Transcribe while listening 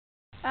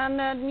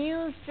And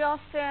news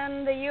just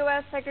in, the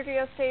U.S. Secretary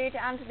of State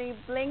Antony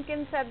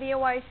Blinken said the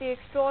OIC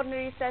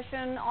extraordinary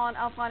session on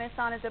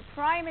Afghanistan is a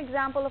prime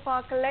example of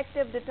our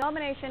collective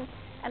determination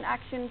and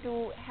action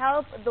to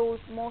help those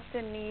most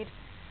in need.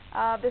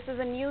 This is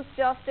a news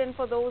just in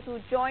for those who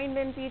joined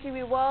in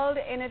PTV World.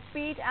 In a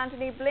tweet,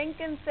 Antony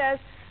Blinken says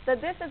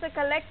that this is a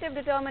collective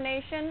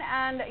determination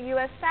and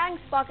U.S.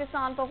 thanks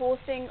Pakistan for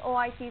hosting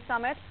OIC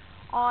summit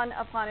on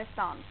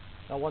Afghanistan.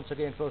 Now, once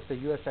again, first, the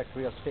U.S.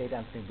 Secretary of State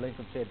Antony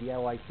Blinken said the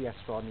OIC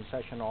extraordinary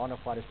session on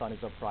Afghanistan is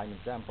a prime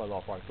example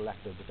of our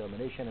collective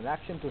determination and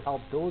action to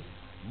help those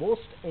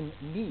most in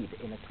need.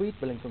 In a tweet,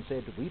 Blinken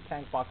said, "We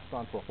thank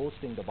Pakistan for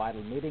hosting the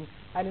vital meeting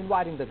and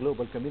inviting the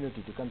global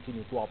community to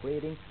continue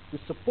cooperating to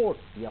support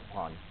the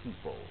Afghan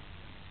people."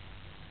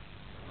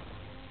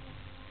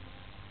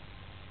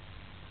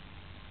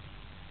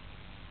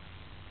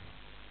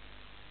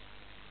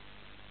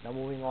 Now,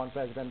 moving on,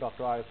 President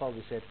Dr. Arif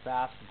Alvi said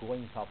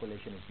fast-growing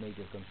population is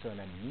major concern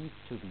and needs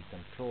to be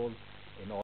controlled in order